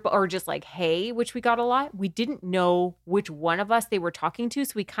 or just like, hey, which we got a lot, we didn't know which one of us they were talking to.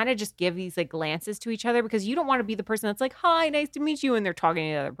 So we kind of just give these like glances to each other because you don't want to be the person that's like, hi, nice to meet you. And they're talking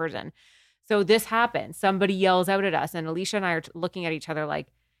to the other person. So this happened. Somebody yells out at us and Alicia and I are looking at each other like,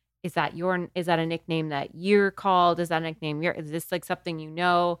 is that a nickname that you're called? Is that a nickname is this like something you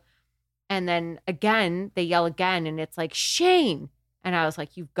know? And then again, they yell again and it's like, Shane. And I was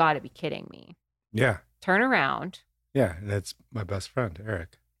like, you've got to be kidding me. Yeah. Turn around. Yeah. And it's my best friend,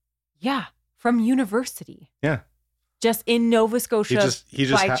 Eric. Yeah. From university. Yeah. Just in Nova Scotia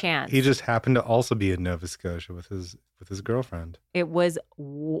by chance. He just happened to also be in Nova Scotia with his girlfriend. It was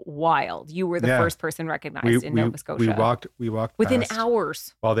wild. You were the first person recognized in Nova Scotia. We walked within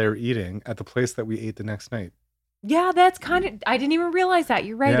hours while they were eating at the place that we ate the next night. Yeah, that's kind of, I didn't even realize that.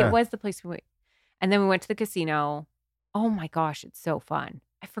 You're right. Yeah. It was the place we went. And then we went to the casino. Oh my gosh, it's so fun.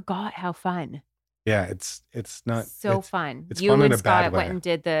 I forgot how fun. Yeah, it's not so fun. It's you fun and in a bad Scott way. went and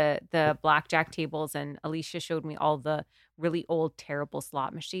did the blackjack tables, and Alicia showed me all the really old, terrible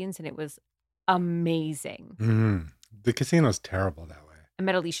slot machines, and it was amazing. Mm-hmm. The casino's terrible that way. I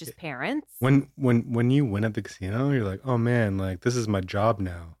met Alicia's parents. When you win at the casino, you're like, oh man, like this is my job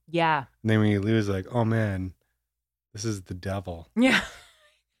now. Yeah. And then when you lose, like, oh man, this is the devil. Yeah.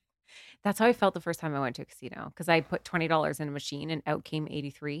 That's how I felt the first time I went to a casino because I put $20 in a machine and out came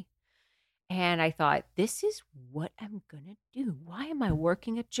 83. And I thought, this is what I'm going to do. Why am I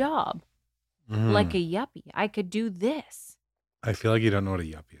working a job like a yuppie? I could do this. I feel like you don't know what a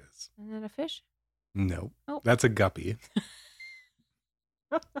yuppie is. Isn't that a fish? No. Oh. That's a guppy.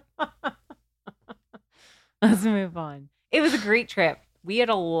 Let's move on. It was a great trip. We had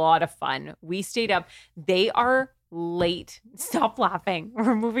a lot of fun. We stayed up. They are late. Stop laughing.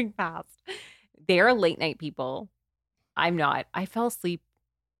 We're moving fast. They are late night people. I'm not. I fell asleep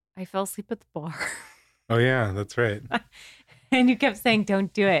at the bar. Oh, yeah, that's right. And you kept saying,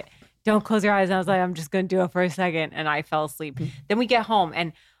 don't do it. Don't close your eyes. And I was like, I'm just going to do it for a second. And I fell asleep. Then we get home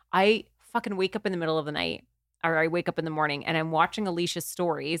and I fucking wake up in the middle of the night, or I wake up in the morning and I'm watching Alicia's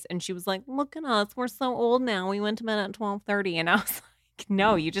stories. And she was like, look at us. We're so old now. We went to bed at 12:30. And I was like,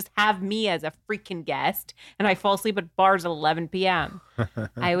 no, you just have me as a freaking guest. And I fall asleep at bars at 11 p.m.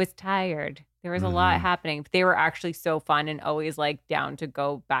 I was tired. There was a lot happening. They were actually so fun and always like down to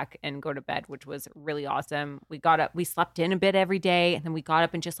go back and go to bed, which was really awesome. We got up, we slept in a bit every day, and then we got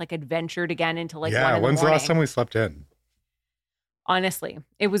up and just like adventured again into like 1 in the morning. When's the last time we slept in? Honestly,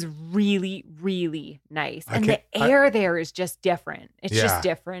 it was really, really nice. And the air there is just different. It's just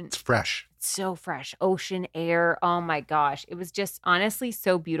different. It's fresh. It's so fresh. Ocean air. Oh my gosh. It was just honestly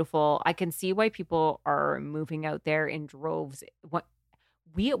so beautiful. I can see why people are moving out there in droves.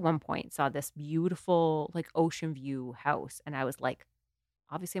 We at one point saw this beautiful like ocean view house. And I was like,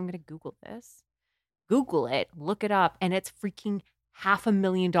 obviously I'm going to Google this. Google it, look it up. And it's freaking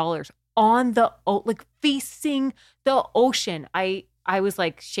 $500,000 on the, like facing the ocean. I was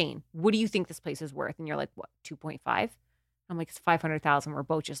like, Shane, what do you think this place is worth? And you're like, what, 2.5? I'm like, it's 500,000. We're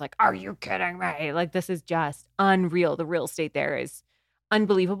both just like, are you kidding me? Like, this is just unreal. The real estate there is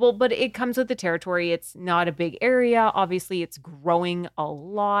unbelievable, but it comes with the territory. It's not a big area. Obviously, it's growing a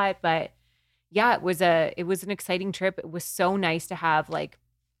lot, but yeah, it was an exciting trip. It was so nice to have, like,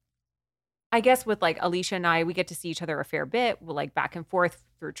 I guess with like Alicia and I, we get to see each other a fair bit. We're like back and forth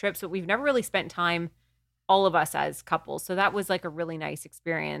through trips, but we've never really spent time, all of us as couples. So that was like a really nice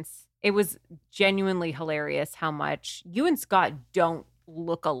experience. It was genuinely hilarious how much you and Scott don't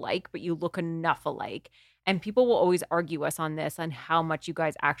look alike, but you look enough alike. And people will always argue us on this, on how much you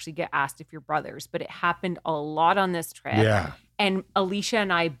guys actually get asked if you're brothers. But it happened a lot on this trip. Yeah. And Alicia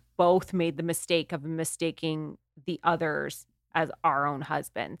and I both made the mistake of mistaking the others as our own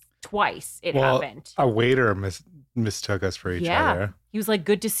husbands. Twice it happened. A waiter mistook us for each other. He was like,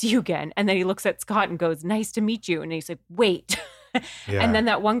 good to see you again. And then he looks at Scott and goes, nice to meet you. And he's like, wait. Yeah. And then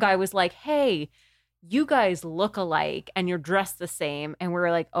that one guy was like, hey, you guys look alike and you're dressed the same. And we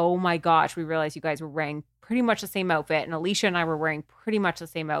were like, oh my gosh, we realized you guys were wearing pretty much the same outfit. And Alicia and I were wearing pretty much the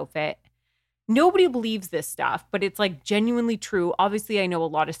same outfit. Nobody believes this stuff, but it's like genuinely true. Obviously, I know a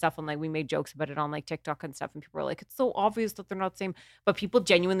lot of stuff on, like, we made jokes about it on like TikTok and stuff, and people were like, it's so obvious that they're not the same. But people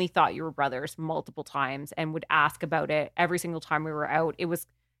genuinely thought you were brothers multiple times and would ask about it every single time we were out. It was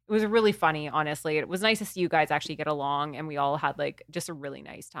really funny, honestly. It was nice to see you guys actually get along, and we all had like just a really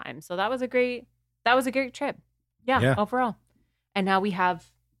nice time. So that was a great trip. Yeah. Overall. And now we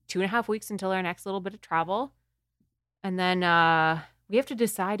have 2.5 weeks until our next little bit of travel. And then we have to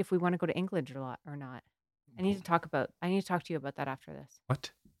decide if we want to go to England or not. I need to talk to you about that after this.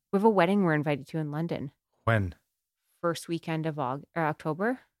 What? We have a wedding we're invited to in London. When? First weekend of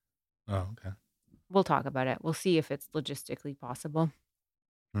October. Oh, okay. We'll talk about it. We'll see if it's logistically possible.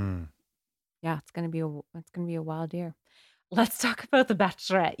 Yeah, it's gonna be a wild year. Let's talk about The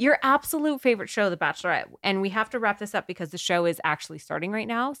Bachelorette. Your absolute favorite show, The Bachelorette. And we have to wrap this up because the show is actually starting right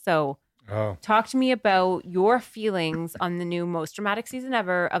now. So talk to me about your feelings on the new most dramatic season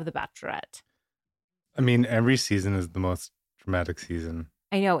ever of The Bachelorette. I mean, every season is the most dramatic season.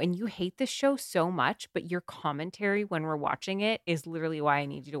 I know, and you hate this show so much, but your commentary when we're watching it is literally why I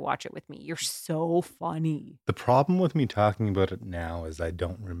need you to watch it with me. You're so funny. The problem with me talking about it now is I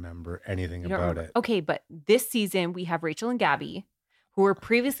don't remember anything about it. Okay, but this season we have Rachel and Gabby, who were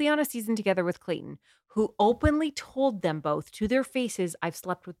previously on a season together with Clayton, who openly told them both to their faces, I've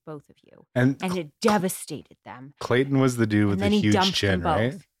slept with both of you. And it devastated them. Clayton was the dude with the huge chin,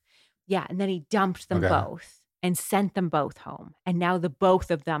 right? Yeah, and then he dumped them both and sent them both home. And now the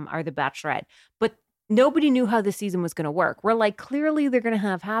both of them are the Bachelorette. But nobody knew how the season was going to work. We're like, clearly they're going to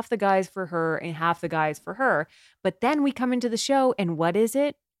have half the guys for her and half the guys for her. But then we come into the show and what is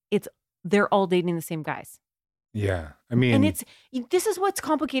it? They're all dating the same guys. Yeah. I mean, and this is what's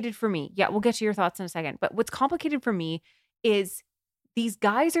complicated for me. Yeah, we'll get to your thoughts in a second. But what's complicated for me is these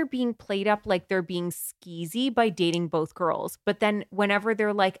guys are being played up like they're being skeezy by dating both girls. But then whenever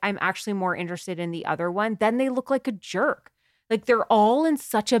they're like, I'm actually more interested in the other one, then they look like a jerk. Like they're all in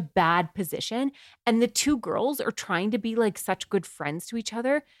such a bad position. And the two girls are trying to be like such good friends to each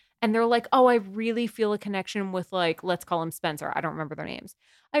other. And they're like, oh, I really feel a connection with, like, let's call him Spencer. I don't remember their names.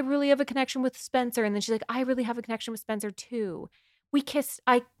 I really have a connection with Spencer. And then she's like, I really have a connection with Spencer too. We kissed.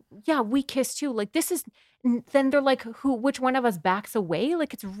 We kissed too. Like this is, then they're like, which one of us backs away?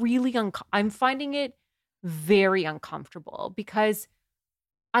 Like it's really, I'm finding it very uncomfortable because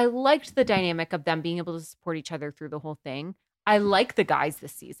I liked the dynamic of them being able to support each other through the whole thing. I like the guys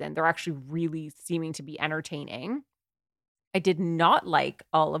this season. They're actually really seeming to be entertaining. I did not like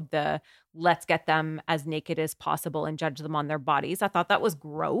all of the let's get them as naked as possible and judge them on their bodies. I thought that was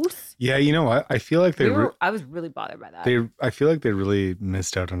gross. Yeah, you know what? I feel like I was really bothered by that. I feel like they really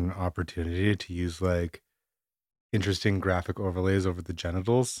missed out on an opportunity to use like interesting graphic overlays over the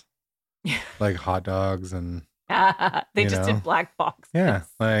genitals, like hot dogs and they just did black boxes. Yeah,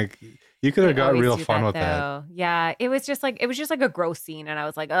 like you could have got real fun with that. Yeah, it was just like a gross scene, and I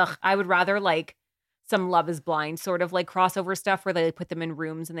was like, ugh. I would rather like some Love is Blind sort of like crossover stuff where they put them in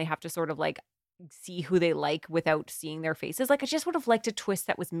rooms and they have to sort of like see who they like without seeing their faces. Like I just would have liked a twist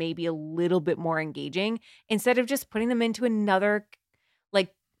that was maybe a little bit more engaging instead of just putting them into another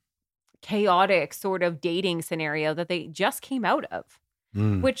like chaotic sort of dating scenario that they just came out of,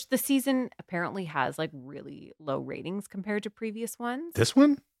 which the season apparently has like really low ratings compared to previous ones. This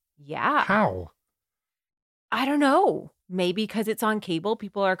one? Yeah. How? I don't know. Maybe because it's on cable,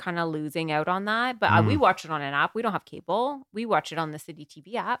 people are kind of losing out on that. But we watch it on an app. We don't have cable. We watch it on the City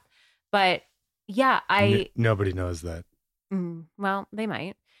TV app. But yeah, nobody knows that. Well, they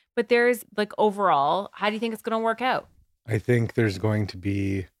might. But there's like overall, how do you think it's going to work out? I think there's going to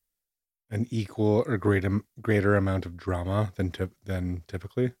be an equal or greater amount of drama than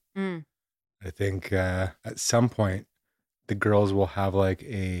typically. I think at some point the girls will have like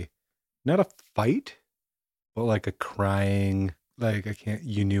not a fight, but like a crying, like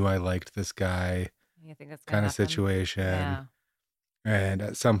you knew I liked this guy I think that's kind gonna of happen. situation. Yeah. And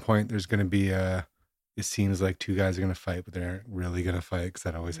at some point there's going to be it seems like two guys are going to fight, but they aren't really going to fight because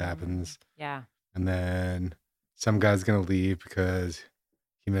that always happens. Yeah. And then some guy's going to leave because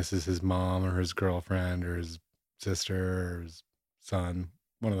he misses his mom or his girlfriend or his sister or his son,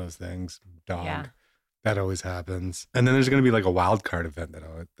 one of those things, dog. Yeah. That always happens. And then there's going to be like a wild card event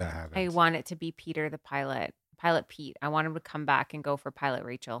that happens. I want it to be Peter the pilot, Pilot Pete. I want him to come back and go for Pilot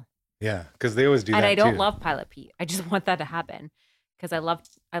Rachel. Yeah, because they always do that And I don't too. love Pilot Pete. I just want that to happen because I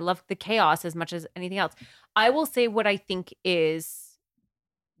love the chaos as much as anything else. I will say what I think is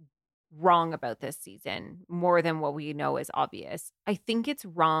wrong about this season more than what we know is obvious. I think it's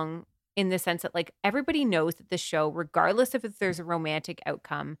wrong in the sense that like everybody knows that the show, regardless of if there's a romantic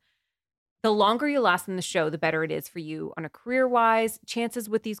outcome, the longer you last in the show, the better it is for you on a career-wise, chances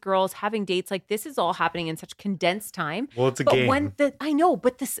with these girls, having dates. Like this is all happening in such condensed time. Well, it's a but game. I know,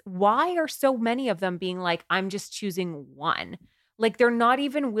 but why are so many of them being like, I'm just choosing one? Like they're not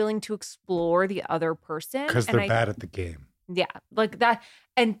even willing to explore the other person. Because they're bad at the game. Yeah, like that.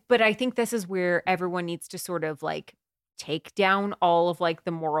 But I think this is where everyone needs to sort of like take down all of like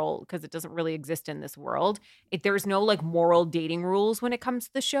the moral, because it doesn't really exist in this world. There's no like moral dating rules when it comes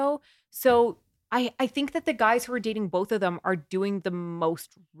to the show. So I think that the guys who are dating both of them are doing the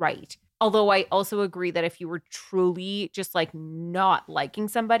most right. Although I also agree that if you were truly just like not liking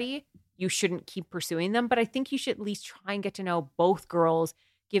somebody, you shouldn't keep pursuing them. But I think you should at least try and get to know both girls,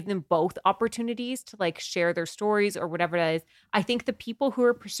 give them both opportunities to like share their stories or whatever it is. I think the people who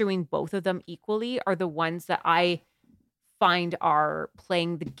are pursuing both of them equally are the ones that I find are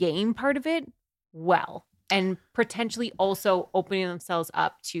playing the game part of it well and potentially also opening themselves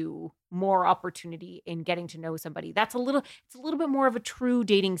up to more opportunity in getting to know somebody. It's a little bit more of a true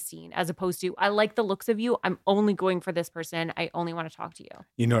dating scene as opposed to I like the looks of you. I'm only going for this person. I only want to talk to you.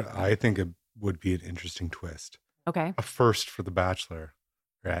 You know what? I think it would be an interesting twist. Okay. A first for the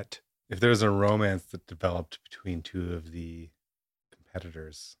Bachelorette. If there's a romance that developed between two of the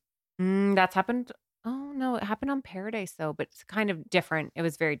competitors. That's happened. Oh, no, it happened on Paradise, though, but it's kind of different. It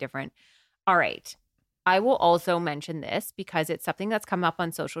was very different. All right. I will also mention this because it's something that's come up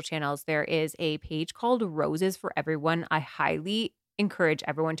on social channels. There is a page called Roses for Everyone. I highly encourage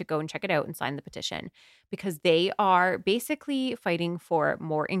everyone to go and check it out and sign the petition because they are basically fighting for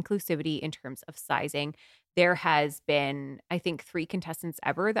more inclusivity in terms of sizing. There has been, I think, 3 contestants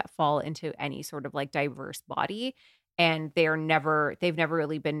ever that fall into any sort of like diverse body. And they've never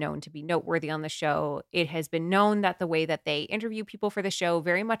really been known to be noteworthy on the show. It has been known that the way that they interview people for the show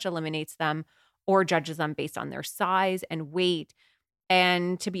very much eliminates them or judges them based on their size and weight.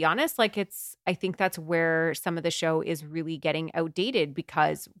 And to be honest, I think that's where some of the show is really getting outdated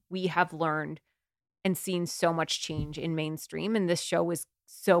because we have learned and seen so much change in mainstream. And this show is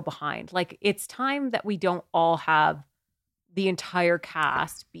so behind. Like it's time that we don't all have the entire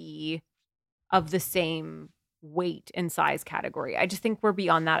cast be of the same weight and size category. I just think we're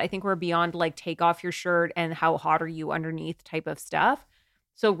beyond that. I think we're beyond like take off your shirt and how hot are you underneath type of stuff.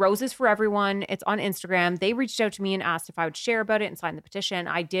 So Roses for Everyone, it's on Instagram. They reached out to me and asked if I would share about it and sign the petition.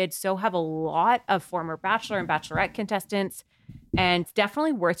 I did. So have a lot of former Bachelor and Bachelorette contestants. And it's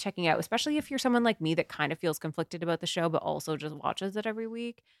definitely worth checking out, especially if you're someone like me that kind of feels conflicted about the show, but also just watches it every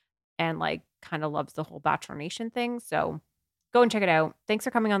week and like kind of loves the whole Bachelor Nation thing. So go and check it out. Thanks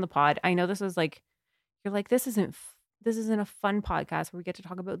for coming on the pod. I know this is like, you're like, this isn't a fun podcast where we get to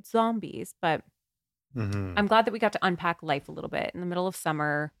talk about zombies, but I'm glad that we got to unpack life a little bit in the middle of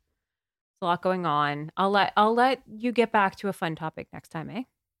summer. There's a lot going on. I'll let you get back to a fun topic next time, eh?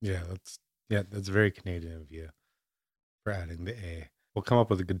 Yeah, that's very Canadian of you for adding the A. We'll come up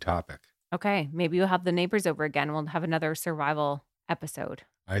with a good topic. Okay, maybe we'll have the neighbors over again. We'll have another survival episode.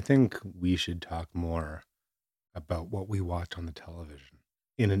 I think we should talk more about what we watch on the television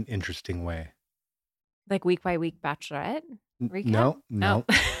in an interesting way. Like week by week Bachelorette recap? No.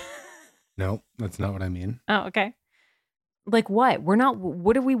 No, that's not what I mean. Oh, okay. Like what?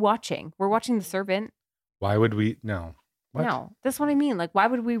 What are we watching? We're watching The Servant. Why would we? No. What? No, that's what I mean. Like, why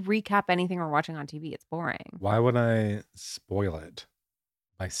would we recap anything we're watching on TV? It's boring. Why would I spoil it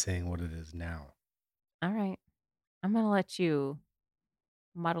by saying what it is now? All right. I'm going to let you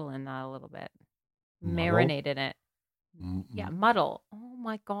muddle in that a little bit. Muddle? Marinate in it. Yeah, muddle. Oh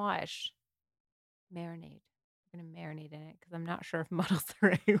my gosh. Marinate. I'm going to marinate in it because I'm not sure if muddle's the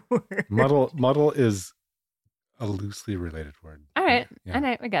right word. Muddle is a loosely related word. All right. right. Yeah. I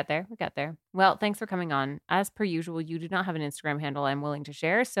know. We got there. Well, thanks for coming on. As per usual, you do not have an Instagram handle I'm willing to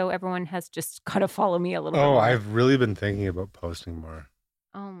share, so everyone has just got to follow me a little bit Oh, more. I've really been thinking about posting more.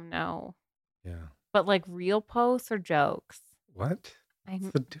 Oh, no. Yeah. But like real posts or jokes? What?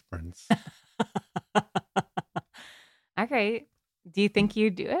 What's the difference? Okay. Do you think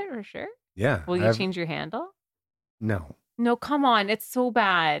you'd do it for sure? Yeah. Will you change your handle? No. No, come on. It's so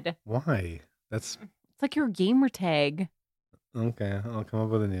bad. Why? That's It's like your gamer tag. okay. I'll come up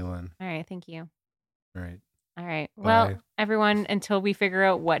with a new one. All right. Thank you. All right. All right. Bye. Well, everyone, until we figure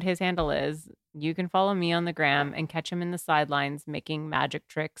out what his handle is, you can follow me on the gram and catch him in the sidelines making magic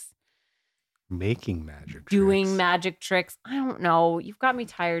tricks. Making magic Doing tricks. magic tricks. I don't know. You've got me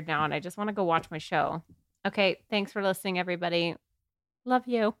tired now and I just want to go watch my show. Okay. Thanks for listening, everybody. Love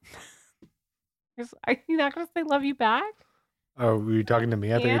you. Are you not going to say love you back? Oh, were you talking to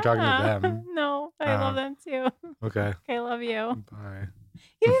me? I thought you were talking to them. No, I love them too. Okay. Okay, love you. Bye.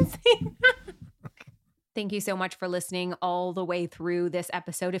 You didn't say that. Thank you so much for listening all the way through this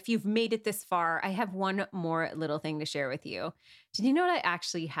episode. If you've made it this far, I have one more little thing to share with you. Did you know that I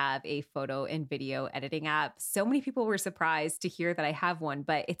actually have a photo and video editing app? So many people were surprised to hear that I have one,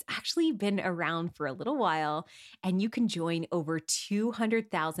 but it's actually been around for a little while, and you can join over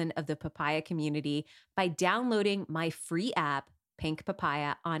 200,000 of the Papaya community by downloading my free app, Pink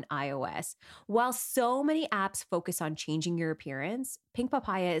Papaya, on iOS. While so many apps focus on changing your appearance, Pink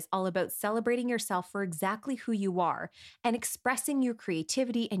Papaya is all about celebrating yourself for exactly who you are and expressing your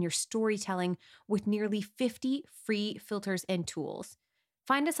creativity and your storytelling with nearly 50 free filters and tools.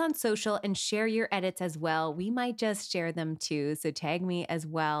 Find us on social and share your edits as well. We might just share them too, so tag me as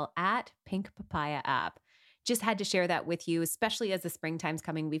well at Pink Papaya app. Just had to share that with you, especially as the springtime's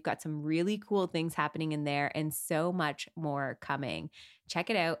coming. We've got some really cool things happening in there and so much more coming.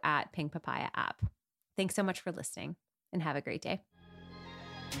 Check it out at Pink Papaya app. Thanks so much for listening and have a great day.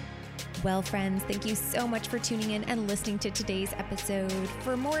 Well, friends, thank you so much for tuning in and listening to today's episode.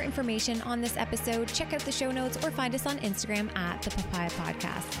 For more information on this episode, check out the show notes or find us on Instagram at The Papaya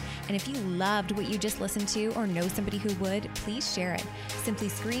Podcast. And if you loved what you just listened to or know somebody who would, please share it. Simply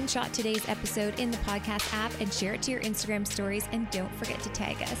screenshot today's episode in the podcast app and share it to your Instagram stories, and don't forget to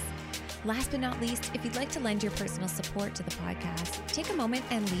tag us. Last but not least, if you'd like to lend your personal support to the podcast, take a moment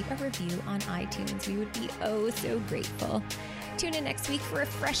and leave a review on iTunes. We would be oh so grateful. Tune in next week for a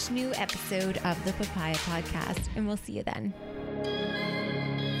fresh new episode of the Papaya Podcast, and we'll see you then.